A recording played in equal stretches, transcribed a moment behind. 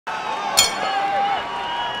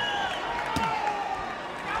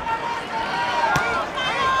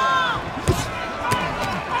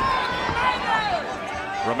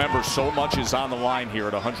remember, so much is on the line here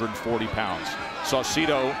at 140 pounds.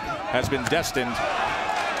 Saucedo has been destined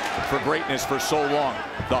for greatness for so long.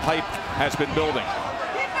 The hype has been building.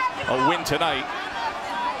 A win tonight,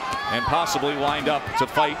 and possibly lined up to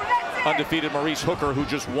fight undefeated Maurice Hooker, who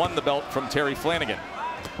just won the belt from Terry Flanagan.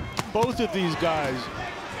 Both of these guys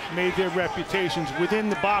made their reputations within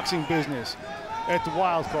the boxing business at the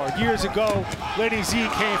wild card. Years ago, Lenny Z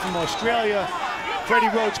came from Australia. Freddie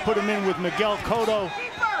Roach put him in with Miguel Cotto,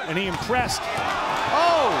 and he impressed.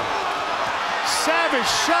 Oh! Savage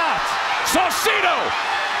shot! Saucedo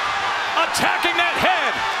attacking that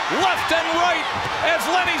head, left and right, as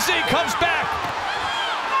Lenny Z comes back.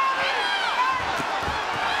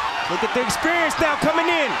 Look at the experience now coming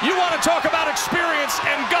in. You want to talk about experience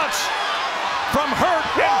and guts. From hurt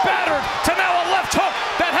and battered to now a left hook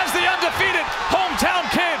that has the undefeated hometown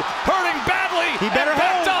kid hurting badly. He better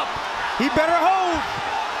hold. Up. He better hold.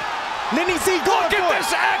 Lenny Z going for it. Look at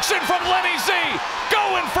this action from Lenny Z.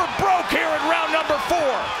 Going for broke here in round number 4.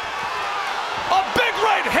 A big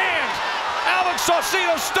right hand. Alex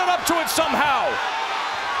Saucedo stood up to it somehow.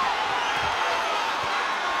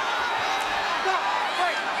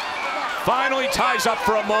 Finally ties up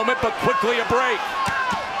for a moment, but quickly a break.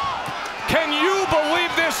 Can you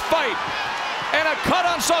believe this fight? And a cut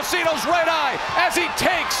on Saucedo's right eye as he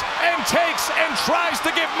takes and tries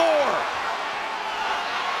to give more.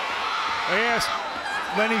 I asked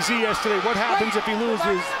Lenny Z yesterday, what happens if he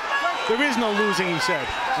loses? There is no losing, he said.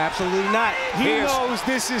 Absolutely not. He knows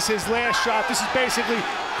this is his last shot. This is basically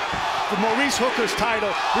for Maurice Hooker's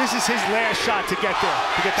title. This is his last shot to get there,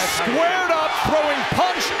 to get that title. Squared up, throwing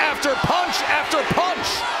punch after punch after punch.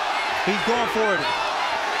 He's going for it.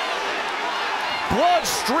 Blood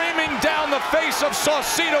streaming down the face of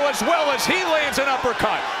Saucedo as well as he lands an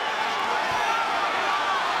uppercut.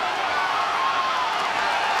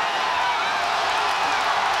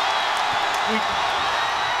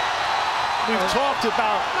 We've talked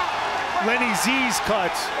about Lenny Z's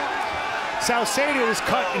cuts. Saucedo's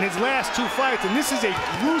cut in his last 2 fights, and this is a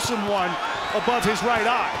gruesome one above his right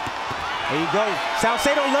eye. There you go.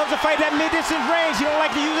 Saucedo loves to fight that mid-distance range. He don't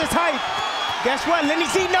like to use his height. Guess what? Lenny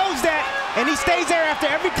Z knows that. And he stays there after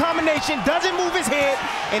every combination, doesn't move his head,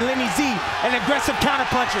 and Lenny Z, an aggressive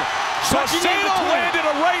counterpuncher. Saucedo landed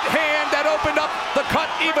a right hand that opened up the cut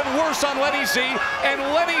even worse on Lenny Z, and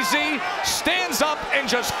Lenny Z stands up and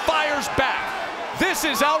just fires back. This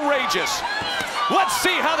is outrageous. Let's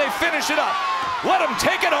see how they finish it up. Let them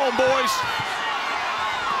take it home, boys.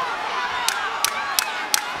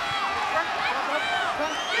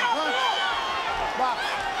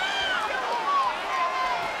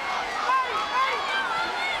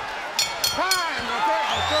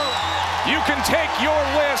 You can take your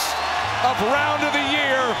list of round of the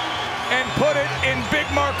year and put it in big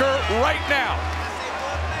marker right now.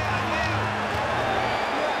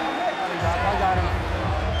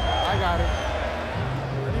 I got it.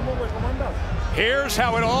 Here's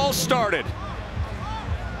how it all started.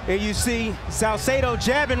 Here you see Saucedo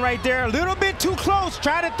jabbing right there, a little bit too close,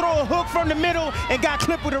 tried to throw a hook from the middle and got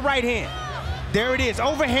clipped with the right hand. There it is,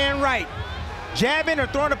 overhand right. Jabbing or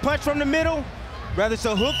throwing a punch from the middle, whether it's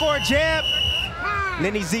a hook or a jab,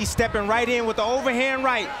 Lenny Z stepping right in with the overhand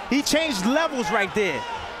right. He changed levels right there.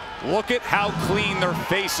 Look at how clean their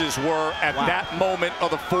faces were at that moment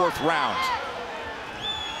of the 4th round.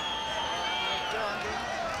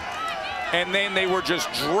 And then they were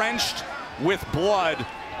just drenched with blood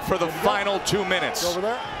for the final 2 minutes. Over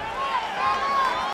there.